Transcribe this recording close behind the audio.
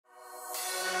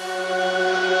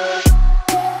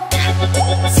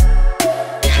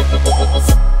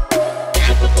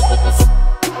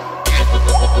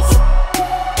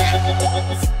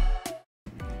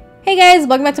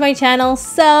welcome back to my channel.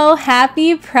 So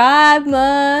happy Pride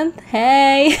Month.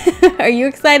 Hey, are you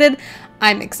excited?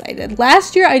 I'm excited.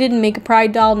 Last year I didn't make a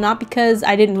Pride doll, not because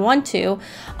I didn't want to,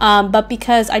 but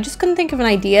because I just couldn't think of an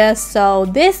idea. So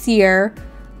this year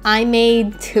I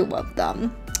made 2 of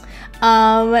them.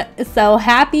 So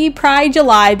happy Pride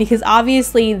July, because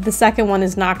obviously the second one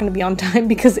is not going to be on time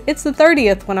because it's the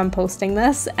 30th when I'm posting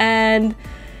this, and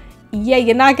yeah,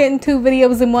 you're not getting 2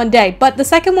 videos in one day, but the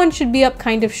second one should be up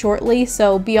kind of shortly,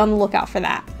 so be on the lookout for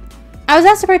that. I was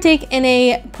asked to partake in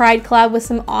a Pride collab with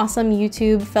some awesome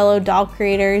YouTube fellow doll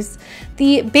creators.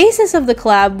 The basis of the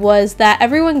collab was that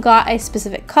everyone got a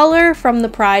specific color from the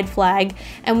Pride flag,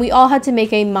 and we all had to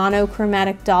make a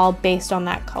monochromatic doll based on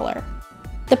that color.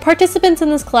 The participants in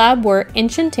this collab were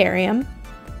Enchantarium,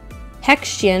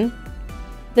 Hexjian,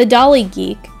 The Dolly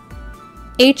Geek,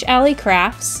 H. Alley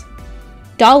Crafts,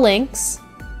 Doll Links,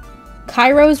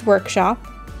 Cairo's Workshop,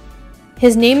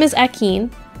 His Name is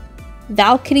Akeen,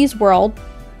 Valkytie's World,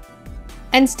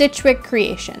 and Stitchwick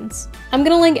Creations. I'm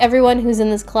gonna link everyone who's in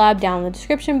this collab down in the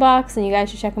description box, and you guys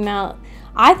should check them out.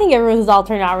 I think everyone's all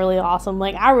turned out really awesome.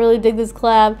 Like, I really dig this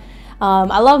collab.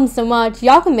 I love them so much.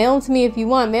 Y'all can mail them to me if you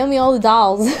want. Mail me all the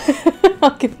dolls.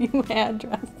 I'll give you my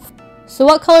address. So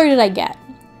what color did I get?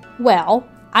 Well,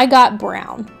 I got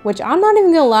brown, which I'm not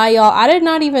even gonna lie, y'all. I did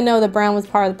not even know that brown was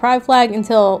part of the Pride flag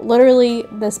until literally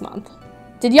this month.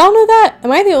 Did y'all know that?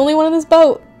 Am I the only one in this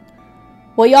boat?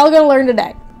 Well, y'all gonna learn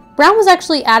today. Brown was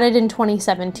actually added in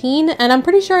 2017, and I'm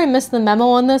pretty sure I missed the memo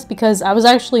on this because I was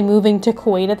actually moving to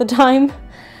Kuwait at the time.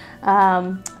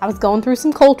 I was going through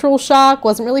some cultural shock,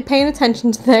 wasn't really paying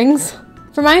attention to things.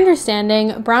 From my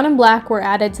understanding, brown and black were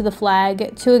added to the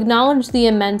flag to acknowledge the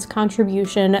immense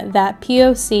contribution that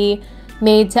POC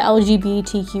made to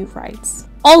LGBTQ rights.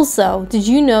 Also, did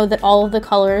you know that all of the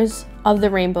colors of the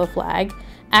rainbow flag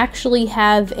actually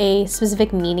have a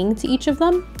specific meaning to each of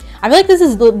them? I feel like this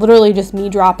is literally just me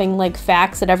dropping like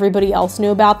facts that everybody else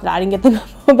knew about that I didn't get the memo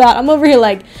about. I'm over here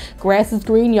like, grass is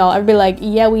green, y'all. Everybody like,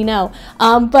 yeah, we know.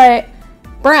 But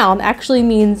brown actually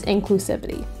means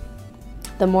inclusivity.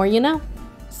 The more you know.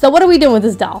 So what are we doing with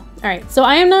this doll? All right, so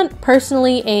I am not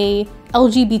personally a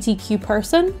LGBTQ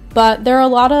person, but there are a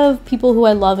lot of people who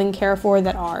I love and care for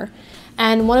that are.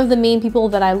 And one of the main people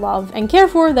that I love and care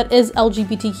for that is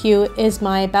LGBTQ is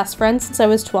my best friend since I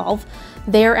was 12.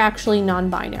 They're actually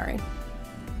non-binary.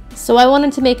 So I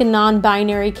wanted to make a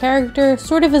non-binary character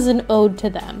sort of as an ode to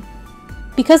them.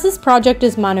 Because this project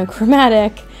is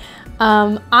monochromatic,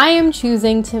 I am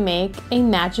choosing to make a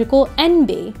magical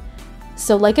Enby.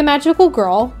 So like a magical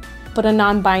girl, but a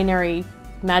non-binary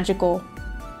magical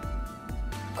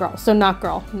girl. So not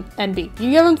girl, Enby.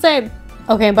 You get what I'm saying?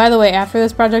 Okay, by the way, after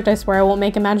this project, I swear I won't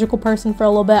make a magical person for a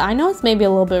little bit. I know it's maybe a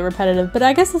little bit repetitive, but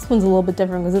I guess this one's a little bit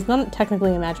different because it's not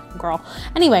technically a magical girl.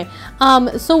 Anyway,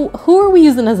 so who are we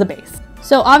using as a base?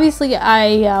 So obviously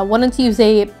I wanted to use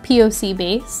a POC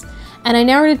base, and I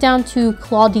narrowed it down to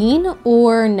Claudine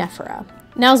or Nefera.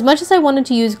 Now, as much as I wanted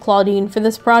to use Claudine for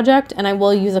this project, and I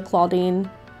will use a Claudine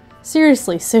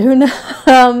seriously soon,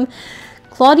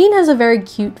 Claudine has a very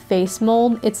cute face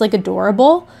mold. It's like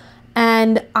adorable.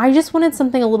 And I just wanted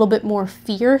something a little bit more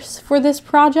fierce for this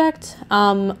project.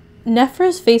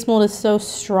 Nefera's face mold is so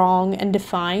strong and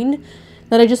defined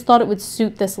that I just thought it would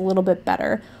suit this a little bit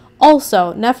better.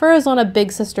 Also, Nefera is on a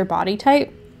big sister body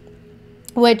type,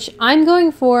 which I'm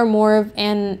going for more of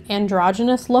an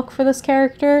androgynous look for this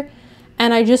character.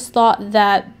 And I just thought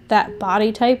that that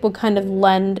body type would kind of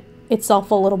lend itself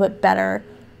a little bit better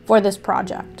for this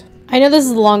project. I know this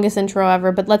is the longest intro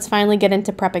ever, but let's finally get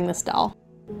into prepping this doll.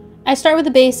 I start with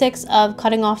the basics of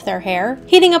cutting off their hair,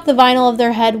 heating up the vinyl of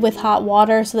their head with hot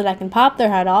water so that I can pop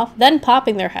their head off, then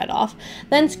popping their head off,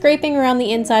 then scraping around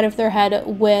the inside of their head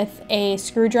with a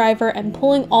screwdriver and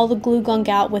pulling all the glue gunk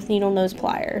out with needle nose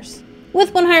pliers.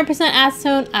 With 100%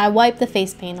 acetone, I wipe the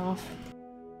face paint off.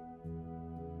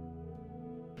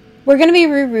 We're going to be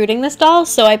rerouting this doll,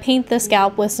 so I paint the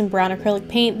scalp with some brown acrylic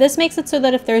paint. This makes it so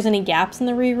that if there's any gaps in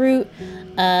the reroute,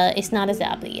 it's not as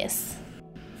obvious.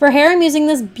 For hair, I'm using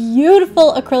this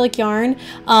beautiful acrylic yarn.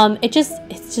 It's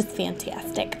just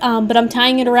fantastic. But I'm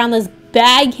tying it around this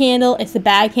bag handle. It's the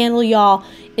bag handle, y'all.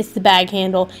 It's the bag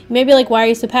handle. You may be like, why are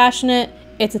you so passionate?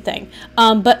 It's a thing.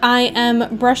 But I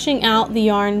am brushing out the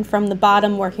yarn from the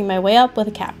bottom, working my way up with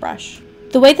a cat brush.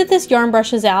 The way that this yarn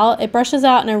brushes out, it brushes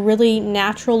out in a really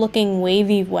natural looking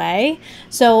wavy way.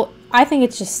 So I think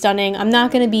it's just stunning. I'm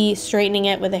not going to be straightening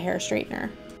it with a hair straightener.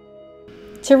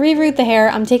 To reroute the hair,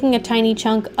 I'm taking a tiny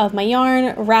chunk of my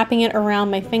yarn, wrapping it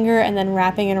around my finger, and then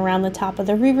wrapping it around the top of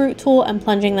the reroute tool and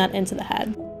plunging that into the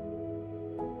head.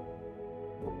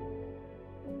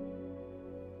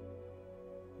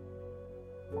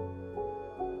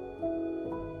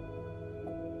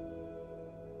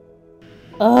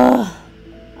 Ugh,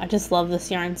 I just love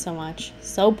this yarn so much.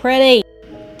 So pretty.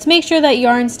 To make sure that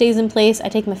yarn stays in place, I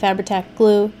take my Fabri-Tac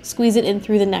glue, squeeze it in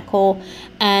through the neck hole,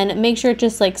 and make sure it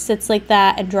just like sits like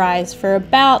that and dries for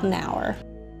about an hour.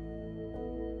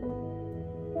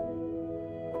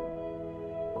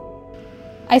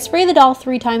 I spray the doll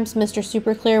 3 times Mr.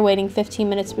 Super Clear, waiting 15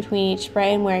 minutes between each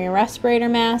spray and wearing a respirator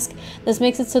mask. This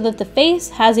makes it so that the face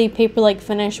has a paper-like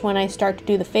finish when I start to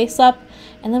do the face up,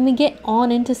 and then we get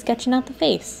on into sketching out the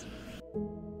face.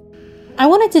 I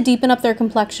wanted to deepen up their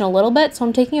complexion a little bit, so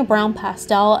I'm taking a brown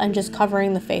pastel and just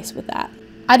covering the face with that.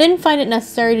 I didn't find it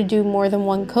necessary to do more than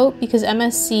 1 coat because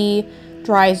MSC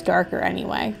dries darker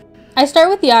anyway. I start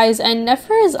with the eyes, and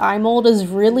Nefera's eye mold is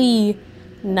really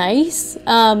nice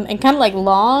and kind of like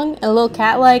long and a little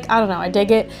cat-like. I don't know, I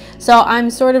dig it. So I'm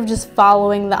sort of just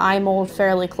following the eye mold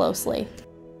fairly closely.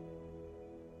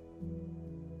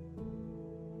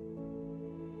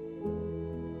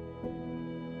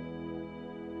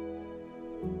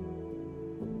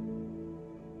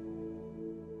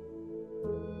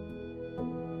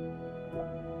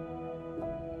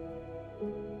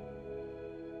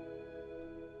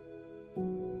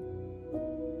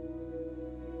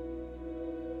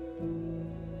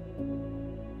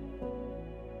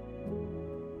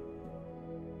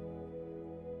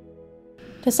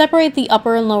 To separate the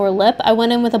upper and lower lip, I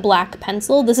went in with a black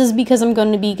pencil. This is because I'm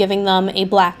going to be giving them a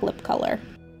black lip color.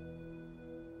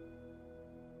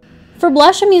 For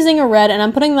blush, I'm using a red, and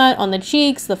I'm putting that on the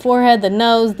cheeks, the forehead, the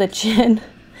nose, the chin,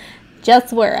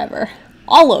 just wherever,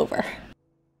 all over.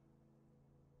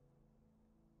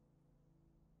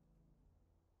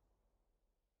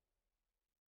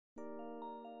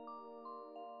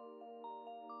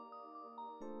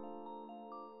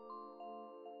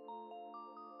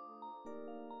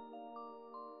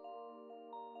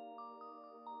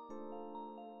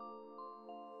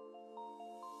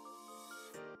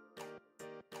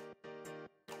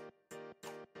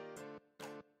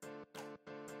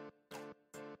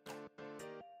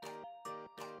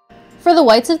 For the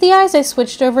whites of the eyes, I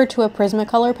switched over to a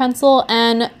Prismacolor pencil,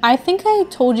 and I think I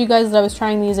told you guys that I was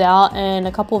trying these out in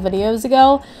a couple videos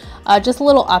ago. Just a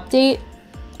little update.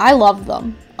 I love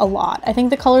them a lot. I think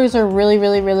the colors are really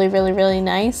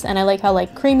nice, and I like how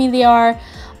like creamy they are.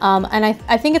 And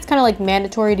I think it's kind of like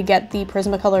mandatory to get the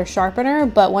Prismacolor sharpener,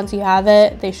 but once you have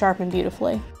it, they sharpen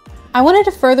beautifully. I wanted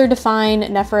to further define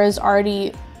Nefera's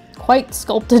already quite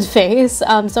sculpted face, so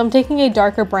I'm taking a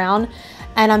darker brown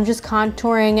and I'm just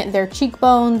contouring their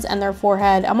cheekbones and their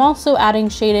forehead. I'm also adding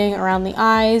shading around the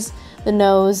eyes, the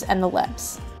nose, and the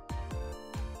lips.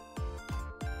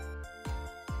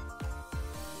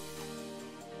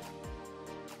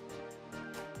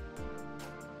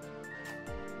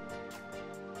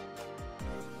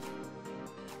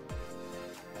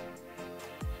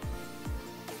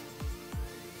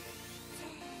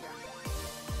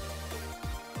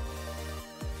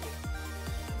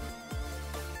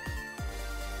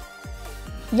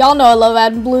 Y'all know I love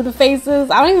adding blue to faces.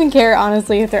 I don't even care,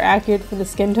 honestly, if they're accurate for the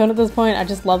skin tone at this point. I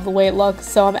just love the way it looks.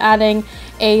 So I'm adding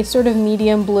a sort of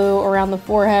medium blue around the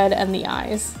forehead and the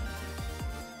eyes.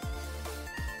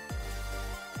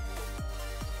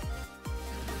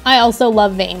 I also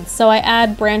love veins, so I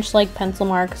add branch-like pencil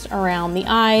marks around the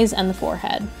eyes and the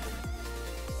forehead.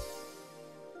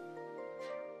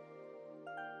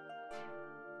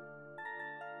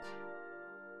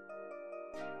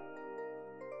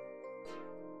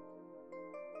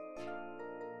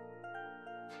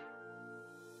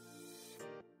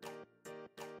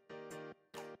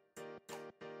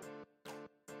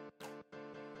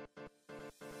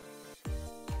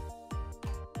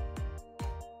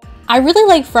 I really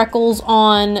like freckles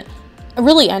on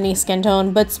really any skin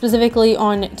tone, but specifically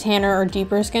on tanner or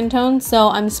deeper skin tones, so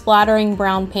I'm splattering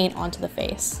brown paint onto the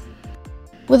face.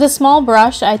 With a small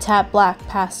brush, I tap black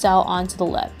pastel onto the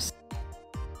lips.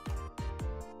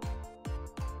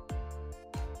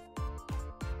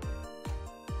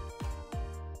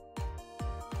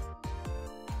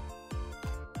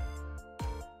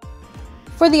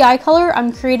 For the eye color,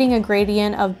 I'm creating a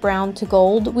gradient of brown to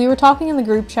gold. We were talking in the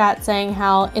group chat saying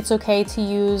how it's okay to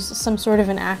use some sort of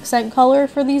an accent color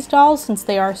for these dolls since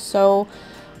they are so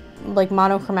like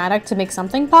monochromatic to make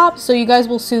something pop. So you guys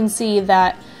will soon see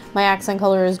that my accent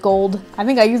color is gold. I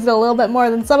think I used it a little bit more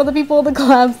than some of the people in the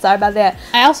collab. Sorry about that.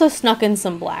 I also snuck in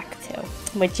some black too,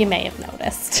 which you may have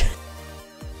noticed.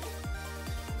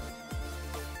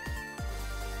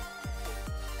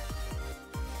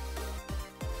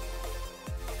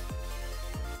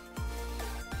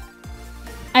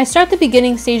 I start the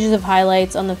beginning stages of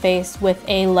highlights on the face with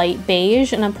a light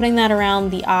beige, and I'm putting that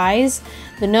around the eyes,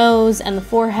 the nose, and the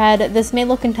forehead. This may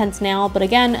look intense now, but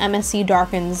again, MSC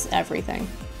darkens everything.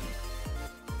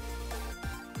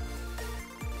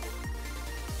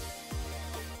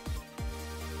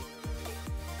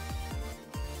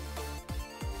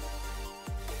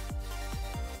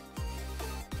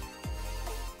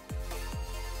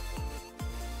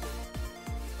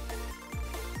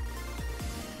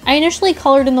 I initially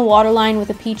colored in the waterline with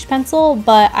a peach pencil,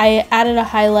 but I added a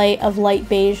highlight of light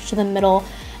beige to the middle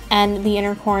and the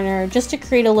inner corner just to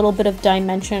create a little bit of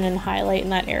dimension and highlight in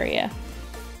that area.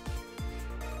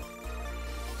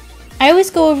 I always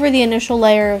go over the initial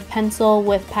layer of pencil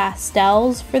with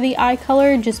pastels for the eye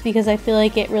color just because I feel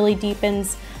like it really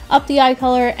deepens up the eye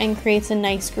color and creates a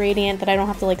nice gradient that I don't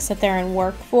have to like sit there and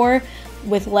work for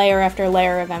with layer after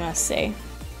layer of MSC.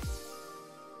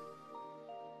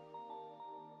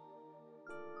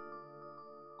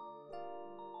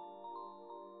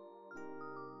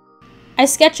 I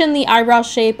sketch in the eyebrow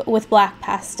shape with black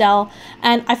pastel,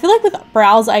 and I feel like with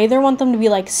brows I either want them to be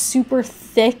like super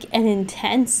thick and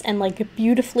intense and like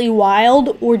beautifully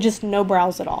wild, or just no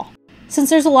brows at all.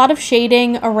 Since there's a lot of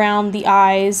shading around the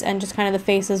eyes and just kind of the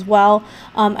face as well,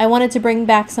 I wanted to bring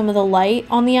back some of the light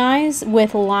on the eyes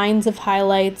with lines of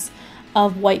highlights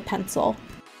of white pencil.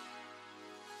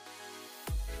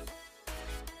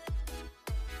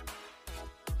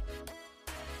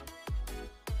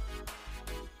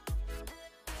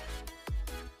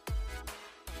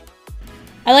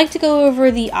 I like to go over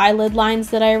the eyelid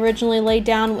lines that I originally laid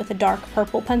down with a dark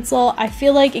purple pencil. I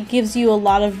feel like it gives you a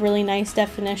lot of really nice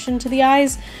definition to the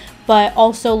eyes, but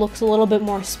also looks a little bit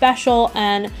more special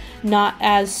and not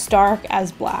as stark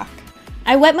as black.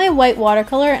 I wet my white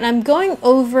watercolor and I'm going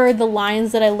over the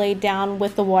lines that I laid down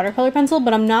with the watercolor pencil,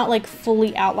 but I'm not like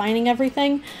fully outlining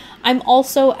everything. I'm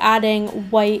also adding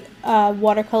white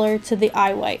watercolor to the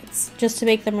eye whites just to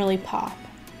make them really pop.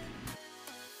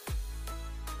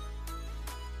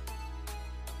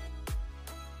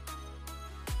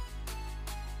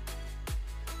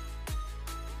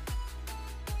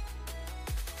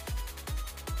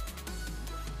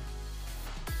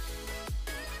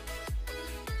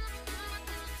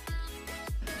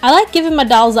 I like giving my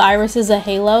doll's irises a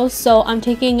halo, so I'm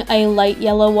taking a light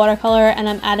yellow watercolor and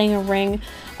I'm adding a ring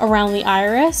around the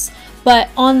iris. But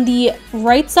on the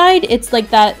right side, it's like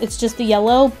that, it's just the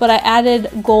yellow, but I added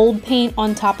gold paint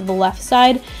on top of the left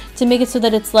side to make it so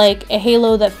that it's like a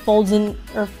halo that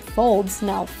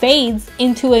fades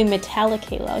into a metallic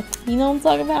halo. You know what I'm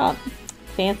talking about?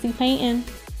 Fancy painting.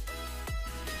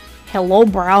 Hello,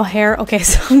 brow hair. Okay,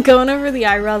 so I'm going over the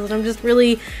eyebrows and I'm just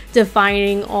really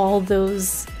defining all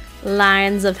those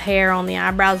lines of hair on the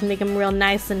eyebrows, make them real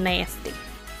nice and nasty.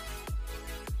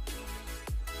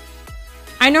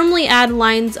 I normally add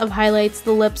lines of highlights to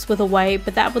the lips with a white,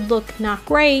 but that would look not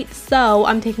great, so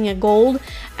I'm taking a gold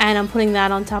and I'm putting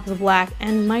that on top of the black,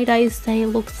 and might I say it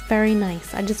looks very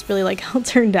nice. I just really like how it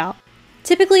turned out.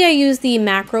 Typically I use the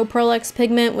Macro Pearl X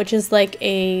pigment, which is like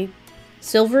a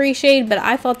silvery shade, but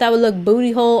I thought that would look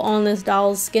booty hole on this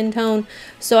doll's skin tone,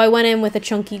 so I went in with a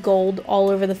chunky gold all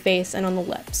over the face and on the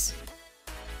lips.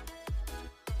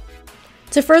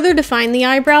 To further define the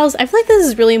eyebrows, I feel like this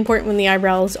is really important when the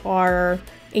eyebrows are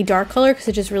a dark color because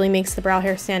it just really makes the brow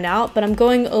hair stand out, but I'm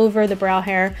going over the brow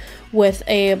hair with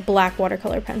a black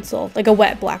watercolor pencil, like a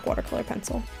wet black watercolor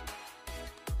pencil.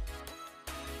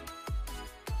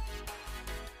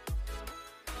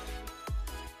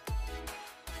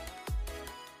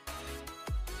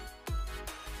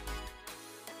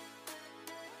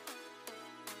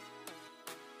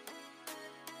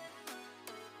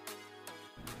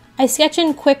 I sketch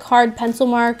in quick hard pencil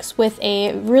marks with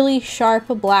a really sharp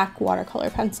black watercolor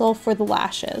pencil for the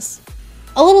lashes.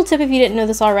 A little tip if you didn't know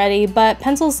this already, but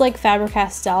pencils like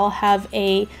Faber-Castell have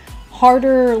a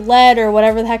harder lead or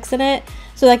whatever the heck's in it,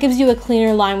 so that gives you a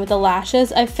cleaner line with the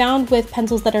lashes. I've found with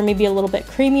pencils that are maybe a little bit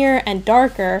creamier and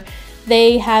darker,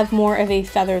 they have more of a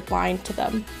feathered line to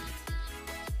them.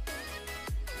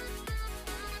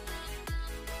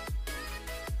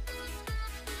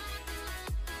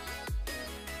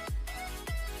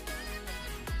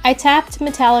 I tapped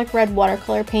metallic red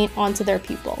watercolor paint onto their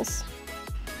pupils.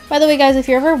 By the way guys, if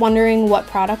you're ever wondering what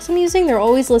products I'm using, they're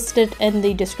always listed in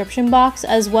the description box,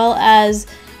 as well as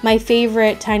my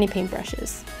favorite tiny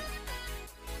paintbrushes.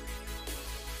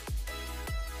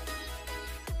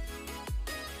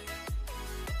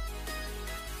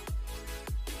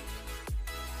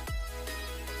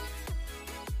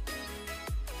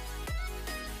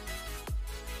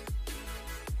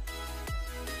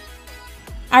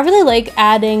 I really like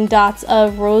adding dots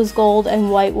of rose gold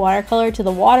and white watercolor to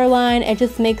the waterline. It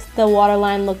just makes the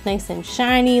waterline look nice and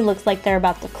shiny, looks like they're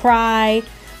about to cry,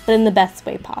 but in the best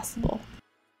way possible.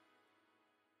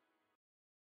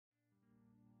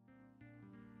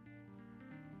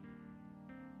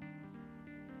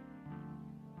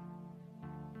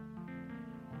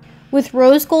 With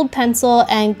rose gold pencil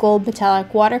and gold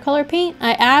metallic watercolor paint,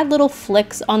 I add little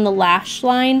flicks on the lash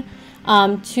line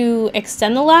to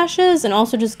extend the lashes and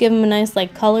also just give them a nice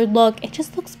like colored look. It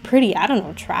just looks pretty. I don't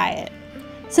know, try it.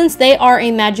 Since they are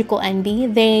a magical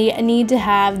Enby, they need to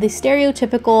have the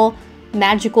stereotypical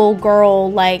magical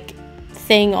girl like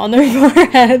thing on their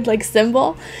forehead, like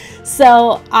symbol.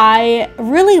 So I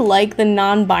really like the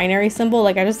non-binary symbol.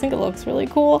 Like I just think it looks really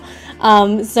cool.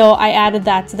 So I added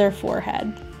that to their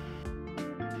forehead.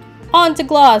 On to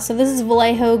gloss. So this is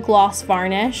Vallejo Gloss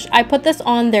Varnish. I put this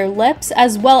on their lips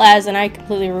as well as, and I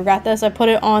completely regret this, I put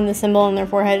it on the symbol on their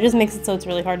forehead. It just makes it so it's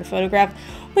really hard to photograph,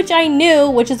 which I knew,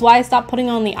 which is why I stopped putting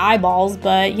on the eyeballs,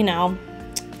 but you know,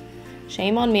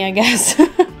 shame on me, I guess.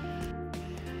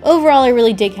 Overall, I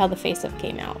really dig how the face-up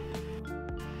came out.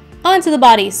 On to the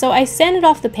body. So I sanded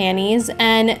off the panties,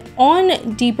 and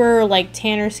on deeper like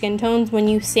tanner skin tones, when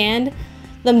you sand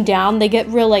them down, they get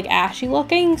real like ashy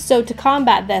looking. So to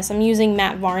combat this, I'm using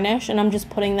matte varnish and I'm just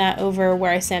putting that over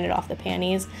where I sanded off the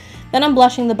panties. Then I'm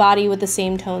blushing the body with the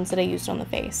same tones that I used on the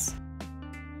face.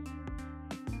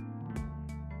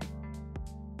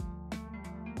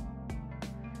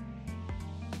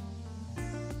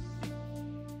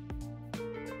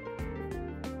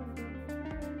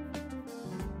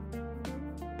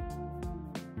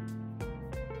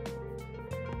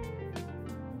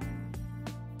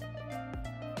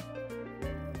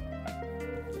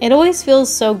 It always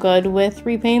feels so good with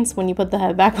repaints when you put the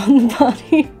head back on the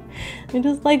body. I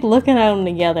just like looking at them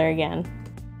together again.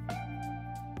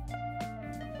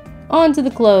 On to the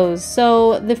clothes.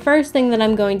 So the first thing that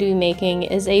I'm going to be making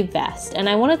is a vest, and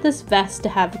I wanted this vest to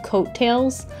have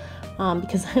coattails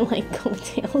because I like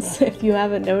coattails if you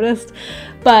haven't noticed.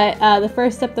 But the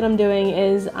first step that I'm doing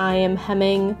is I am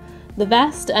hemming the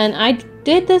vest, and I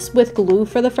did this with glue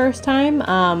for the first time.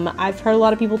 I've heard a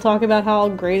lot of people talk about how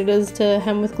great it is to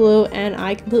hem with glue, and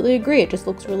I completely agree. It just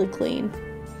looks really clean.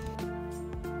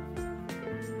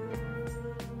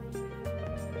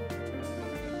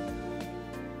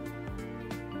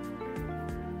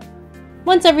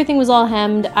 Once everything was all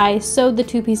hemmed, I sewed the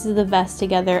two pieces of the vest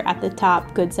together at the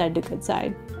top, good side to good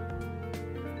side.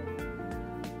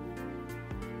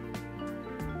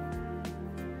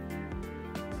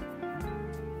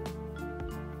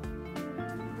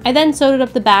 I then sewed it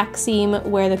up the back seam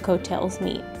where the coattails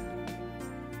meet.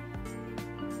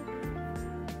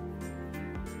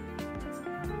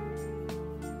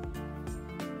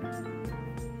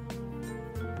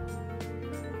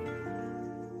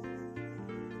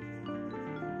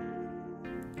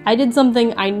 I did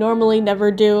something I normally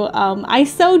never do. I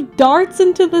sewed darts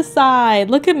into the side.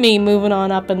 Look at me moving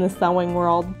on up in the sewing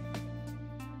world.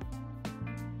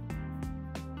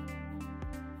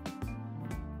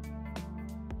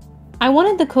 I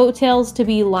wanted the coattails to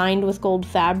be lined with gold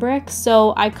fabric,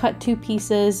 so I cut two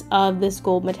pieces of this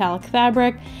gold metallic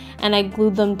fabric and I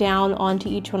glued them down onto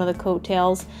each one of the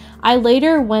coattails. I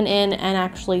later went in and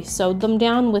actually sewed them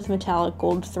down with metallic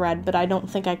gold thread, but I don't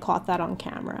think I caught that on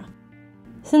camera.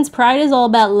 Since Pride is all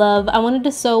about love, I wanted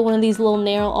to sew one of these little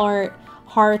nail art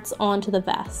hearts onto the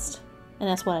vest, and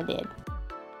that's what I did.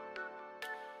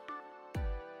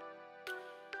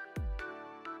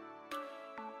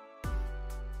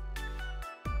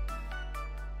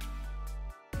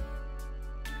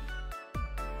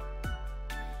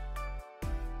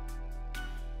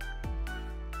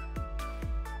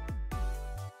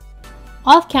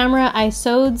 Off camera, I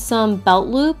sewed some belt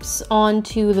loops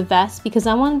onto the vest because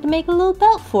I wanted to make a little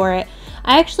belt for it.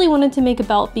 I actually wanted to make a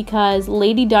belt because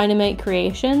Lady Dynamite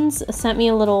Creations sent me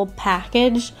a little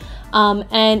package,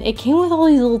 and it came with all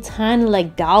these little tiny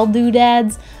like doll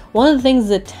doodads. One of the things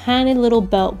is a tiny little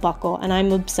belt buckle, and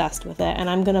I'm obsessed with it, and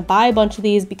I'm gonna buy a bunch of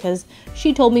these because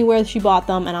she told me where she bought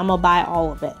them, and I'm gonna buy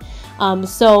all of it.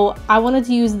 So I wanted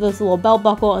to use this little belt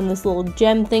buckle and this little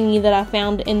gem thingy that I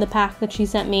found in the pack that she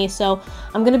sent me. So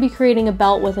I'm going to be creating a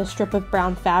belt with a strip of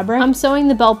brown fabric. I'm sewing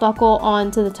the belt buckle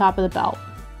onto the top of the belt.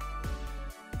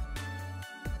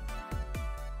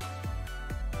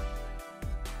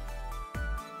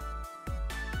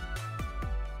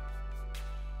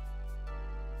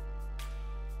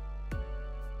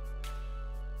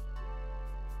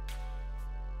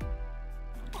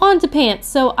 On to pants.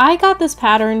 So I got this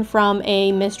pattern from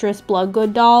a Mistress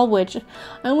Bloodgood doll, which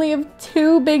I only have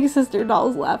two big sister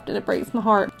dolls left and it breaks my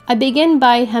heart. I begin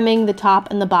by hemming the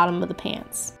top and the bottom of the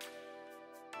pants.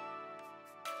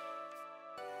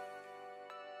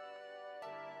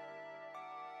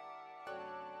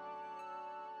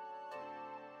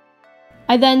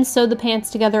 I then sewed the pants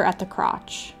together at the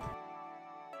crotch.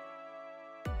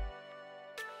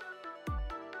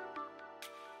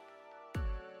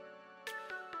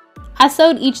 I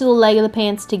sewed each of the leg of the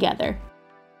pants together.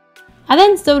 I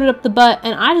then sewed it up the butt,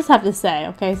 and I just have to say,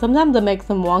 okay, sometimes I make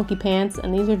some wonky pants,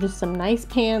 and these are just some nice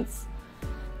pants.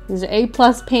 These are A+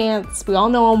 pants. We all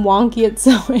know I'm wonky at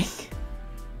sewing.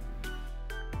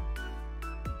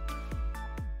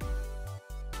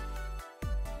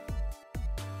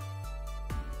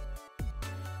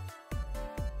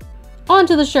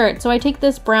 Onto the shirt. So I take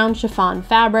this brown chiffon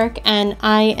fabric, and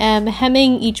I am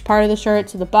hemming each part of the shirt,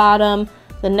 so the bottom,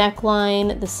 the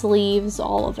neckline, the sleeves,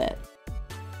 all of it.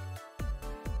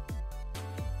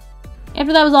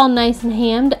 After that was all nice and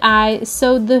hemmed, I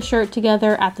sewed the shirt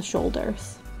together at the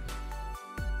shoulders.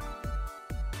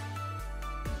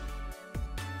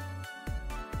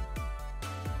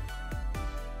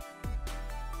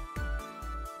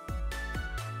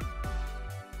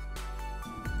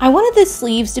 I wanted the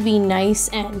sleeves to be nice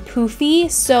and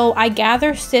poofy, so I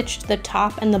gather stitched the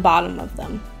top and the bottom of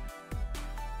them.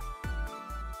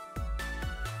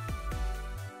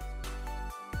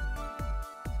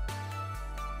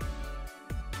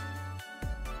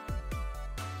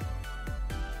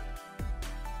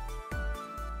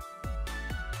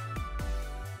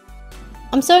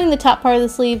 I'm sewing the top part of the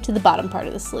sleeve to the bottom part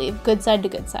of the sleeve, good side to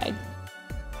good side.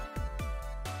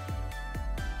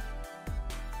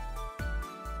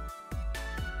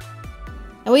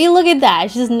 And will you look at that,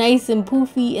 it's just nice and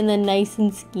poofy and then nice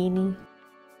and skinny.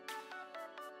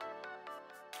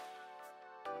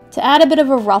 To add a bit of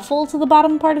a ruffle to the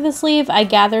bottom part of the sleeve, I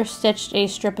gather stitched a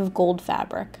strip of gold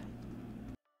fabric.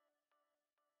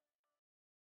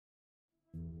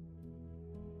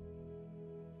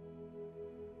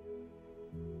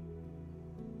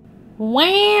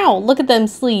 Wow, look at them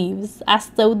sleeves. I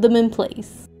sewed them in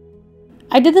place.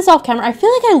 I did this off camera. I feel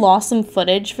like I lost some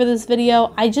footage for this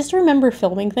video. I just remember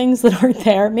filming things that aren't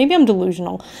there. Maybe I'm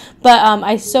delusional. But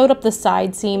I sewed up the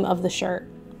side seam of the shirt.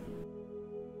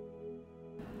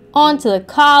 Onto the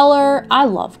collar. I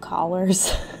love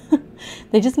collars.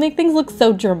 They just make things look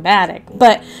so dramatic.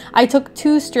 But I took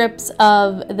 2 strips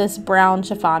of this brown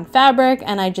chiffon fabric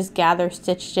and I just gather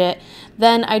stitched it.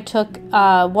 Then I took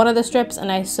one of the strips and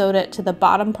I sewed it to the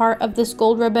bottom part of this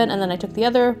gold ribbon, and then I took the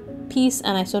other piece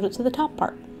and I sewed it to the top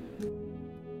part.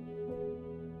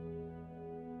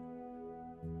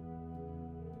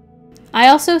 I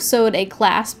also sewed a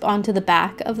clasp onto the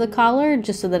back of the collar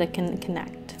just so that it can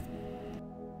connect.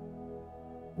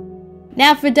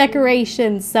 Now for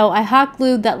decorations. So I hot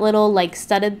glued that little like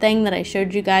studded thing that I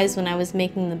showed you guys when I was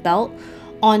making the belt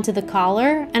onto the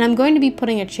collar, and I'm going to be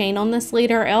putting a chain on this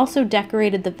later. I also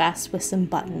decorated the vest with some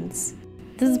buttons.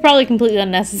 This is probably completely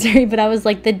unnecessary, but I was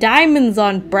like, the diamond's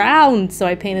on brown, so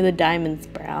I painted the diamonds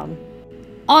brown.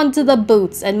 Onto the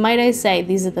boots, and might I say,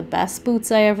 these are the best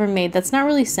boots I ever made. That's not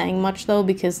really saying much though,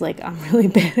 because like I'm really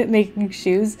bad at making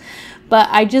shoes. But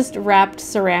I just wrapped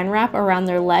saran wrap around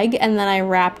their leg, and then I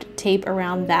wrapped tape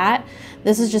around that.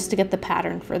 This is just to get the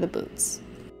pattern for the boots.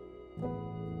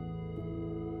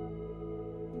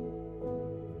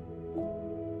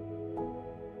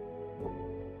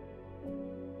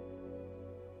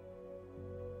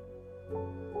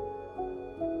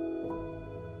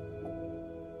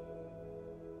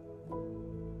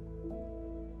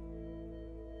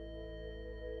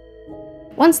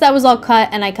 Once that was all cut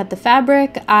and I cut the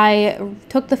fabric, I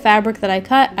took the fabric that I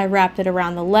cut, I wrapped it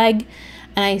around the leg,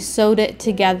 and I sewed it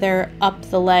together up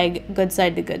the leg, good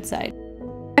side to good side.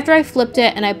 After I flipped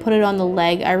it and I put it on the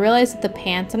leg, I realized that the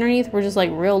pants underneath were just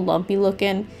like real lumpy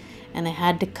looking, and I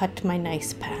had to cut my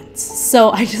nice pants.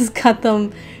 So I just cut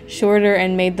them shorter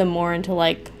and made them more into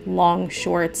like long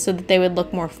shorts so that they would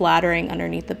look more flattering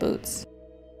underneath the boots.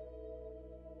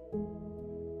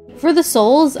 For the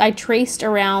soles, I traced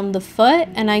around the foot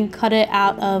and I cut it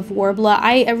out of Worbla.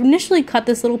 I initially cut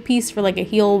this little piece for like a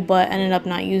heel, but ended up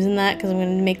not using that because I'm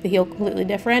going to make the heel completely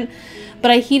different. But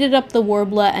I heated up the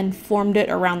Worbla and formed it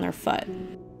around their foot.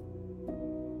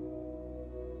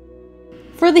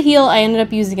 For the heel, I ended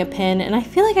up using a pin, and I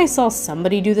feel like I saw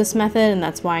somebody do this method, and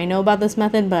that's why I know about this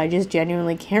method, but I just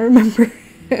genuinely can't remember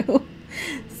who.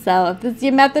 So if this is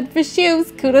your method for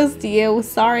shoes, kudos to you.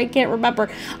 Sorry, I can't remember.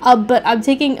 But I'm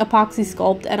taking epoxy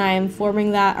sculpt and I am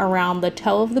forming that around the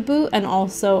toe of the boot and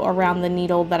also around the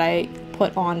needle that I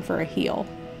put on for a heel.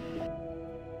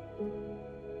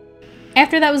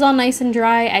 After that was all nice and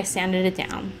dry, I sanded it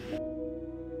down.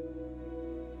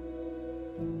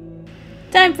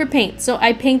 Time for paint. So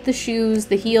I paint the shoes,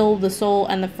 the heel, the sole,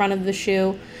 and the front of the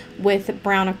shoe with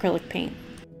brown acrylic paint.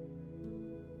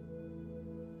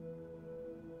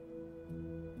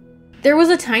 There was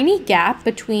a tiny gap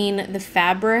between the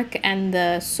fabric and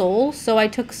the sole, so I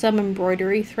took some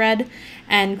embroidery thread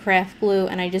and craft glue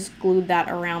and I just glued that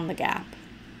around the gap.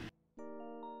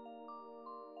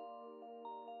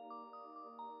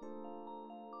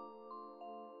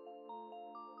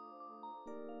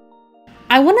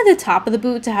 I wanted the top of the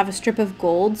boot to have a strip of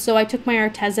gold, so I took my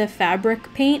Arteza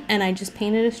fabric paint and I just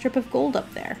painted a strip of gold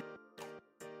up there.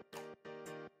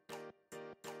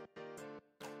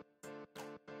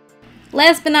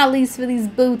 Last but not least for these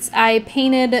boots, I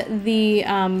painted the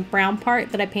brown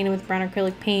part that I painted with brown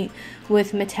acrylic paint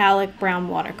with metallic brown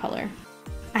watercolor.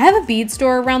 I have a bead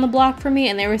store around the block for me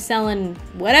and they were selling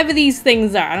whatever these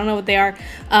things are. I don't know what they are,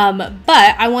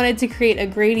 but I wanted to create a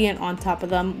gradient on top of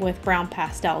them with brown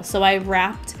pastel. So I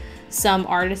wrapped some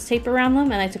artist tape around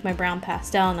them and I took my brown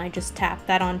pastel and I just tapped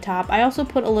that on top. I also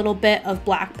put a little bit of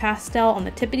black pastel on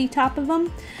the tippity top of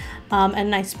them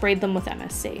and I sprayed them with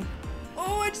MSC.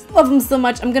 Oh, I just love them so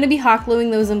much. I'm going to be hot gluing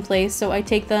those in place. So I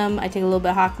take a little bit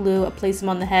of hot glue, I place them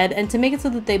on the head, and to make it so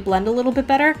that they blend a little bit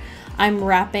better, I'm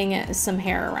wrapping some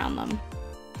hair around them.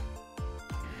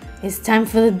 It's time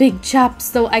for the big chops.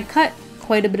 So I cut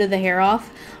quite a bit of the hair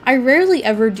off. I rarely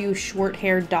ever do short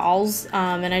hair dolls,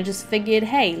 and I just figured,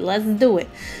 hey, let's do it.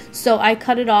 So I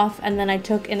cut it off, and then I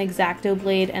took an X-Acto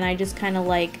blade, and I just kind of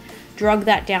like drug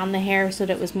that down the hair so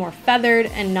that it was more feathered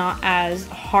and not as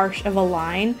harsh of a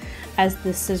line as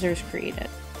the scissors created.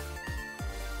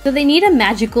 So they need a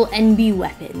magical Enby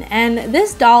weapon, and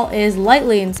this doll is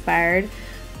lightly inspired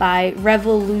by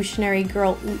Revolutionary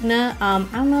Girl Utna. I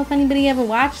don't know if anybody ever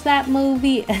watched that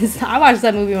movie. I watched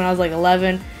that movie when I was like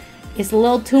 11. It's a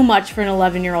little too much for an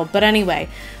 11-year-old, but anyway,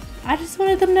 I just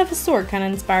wanted them to have a sword, kind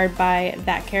of inspired by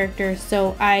that character.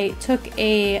 So I took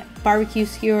a barbecue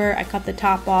skewer, I cut the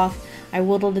top off, I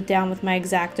whittled it down with my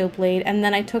X-Acto blade, and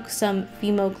then I took some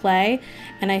Fimo clay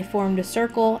and I formed a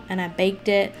circle and I baked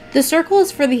it. The circle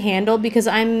is for the handle because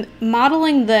I'm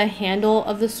modeling the handle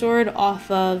of the sword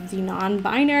off of the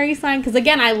non-binary sign, because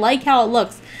again, I like how it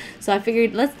looks. So I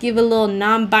figured let's give it a little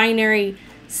non-binary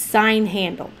sign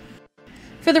handle.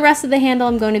 For the rest of the handle,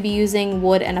 I'm going to be using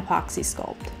wood and epoxy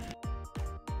sculpt.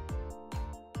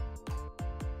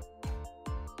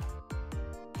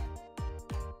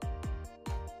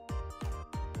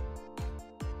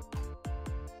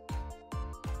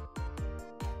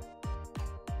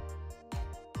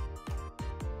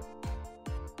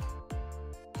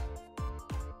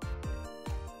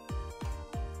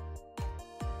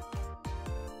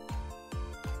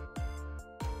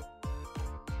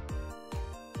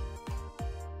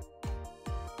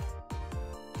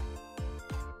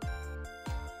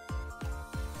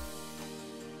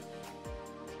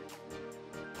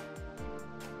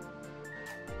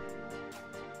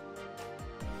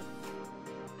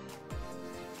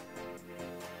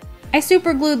 I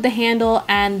super glued the handle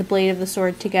and the blade of the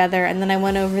sword together, and then I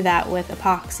went over that with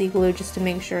epoxy glue just to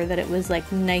make sure that it was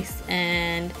like nice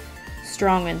and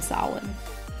strong and solid.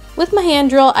 With my hand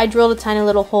drill, I drilled a tiny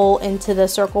little hole into the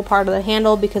circle part of the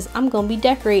handle because I'm going to be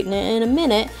decorating it in a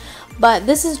minute. But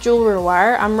this is jewelry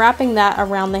wire. I'm wrapping that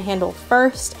around the handle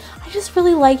first. I just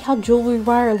really like how jewelry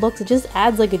wire looks. It just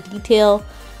adds like a detail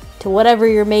to whatever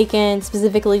you're making,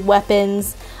 specifically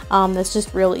weapons. That's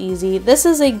just real easy. This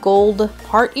is a gold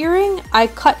heart earring. I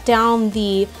cut down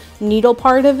the needle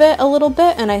part of it a little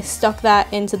bit and I stuck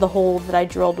that into the hole that I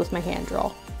drilled with my hand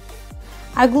drill.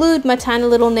 I glued my tiny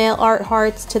little nail art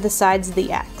hearts to the sides of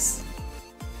the X.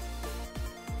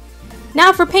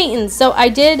 Now for painting. So I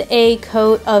did a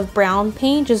coat of brown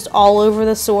paint just all over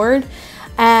the sword.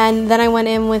 And then I went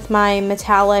in with my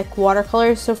metallic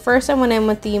watercolor. So first I went in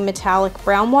with the metallic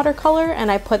brown watercolor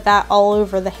and I put that all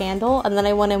over the handle. And then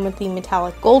I went in with the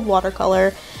metallic gold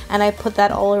watercolor and I put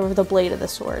that all over the blade of the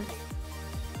sword.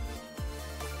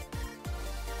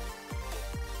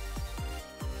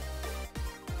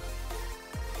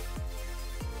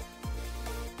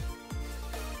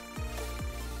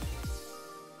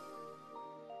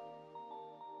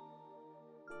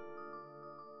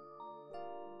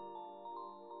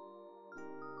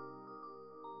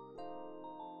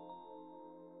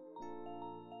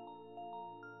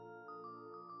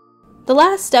 The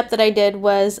last step that I did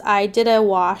was I did a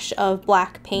wash of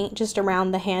black paint just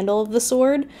around the handle of the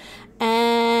sword,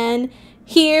 and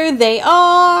here they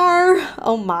are.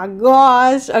 Oh my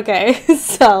gosh. Okay,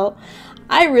 so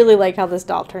I really like how this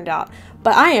doll turned out,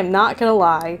 but I am not gonna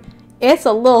lie, it's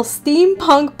a little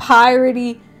steampunk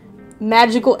piratey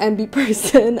magical Enby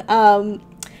person.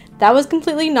 That was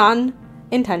completely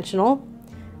non-intentional.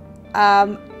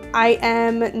 I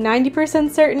am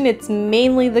 90% certain it's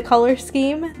mainly the color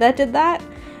scheme that did that,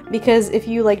 because if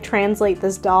you like translate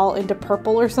this doll into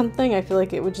purple or something, I feel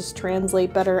like it would just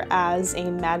translate better as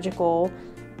a magical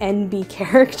Enby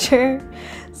character.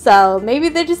 So maybe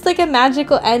they're just like a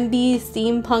magical Enby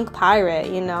steampunk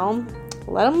pirate, you know?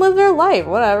 Let them live their life,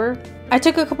 whatever. I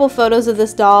took a couple photos of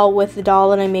this doll with the doll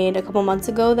that I made a couple months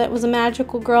ago that was a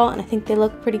magical girl, and I think they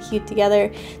look pretty cute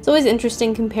together. It's always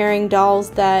interesting comparing dolls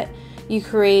that you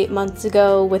create months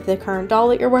ago with the current doll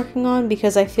that you're working on,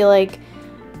 because I feel like,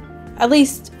 at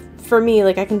least for me,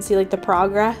 like I can see like the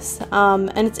progress,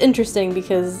 and it's interesting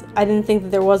because I didn't think that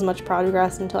there was much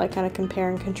progress until I kind of compare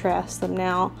and contrast them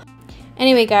now.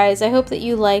 Anyway guys, I hope that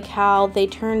you like how they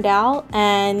turned out,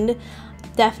 and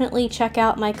definitely check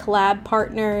out my collab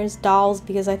partners' dolls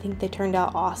because I think they turned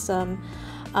out awesome.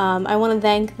 I want to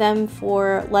thank them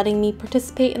for letting me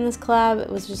participate in this collab. It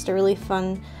was just a really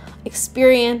fun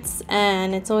experience,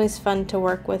 and it's always fun to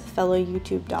work with fellow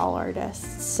YouTube doll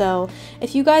artists. So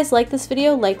if you guys like this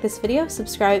video,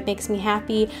 subscribe, it makes me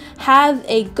happy. Have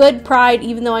a good Pride,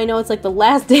 even though I know it's like the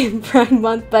last day of Pride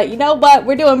month, but you know what,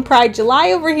 we're doing Pride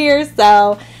July over here,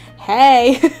 so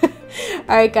hey.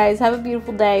 Alright guys, have a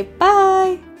beautiful day.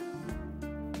 Bye!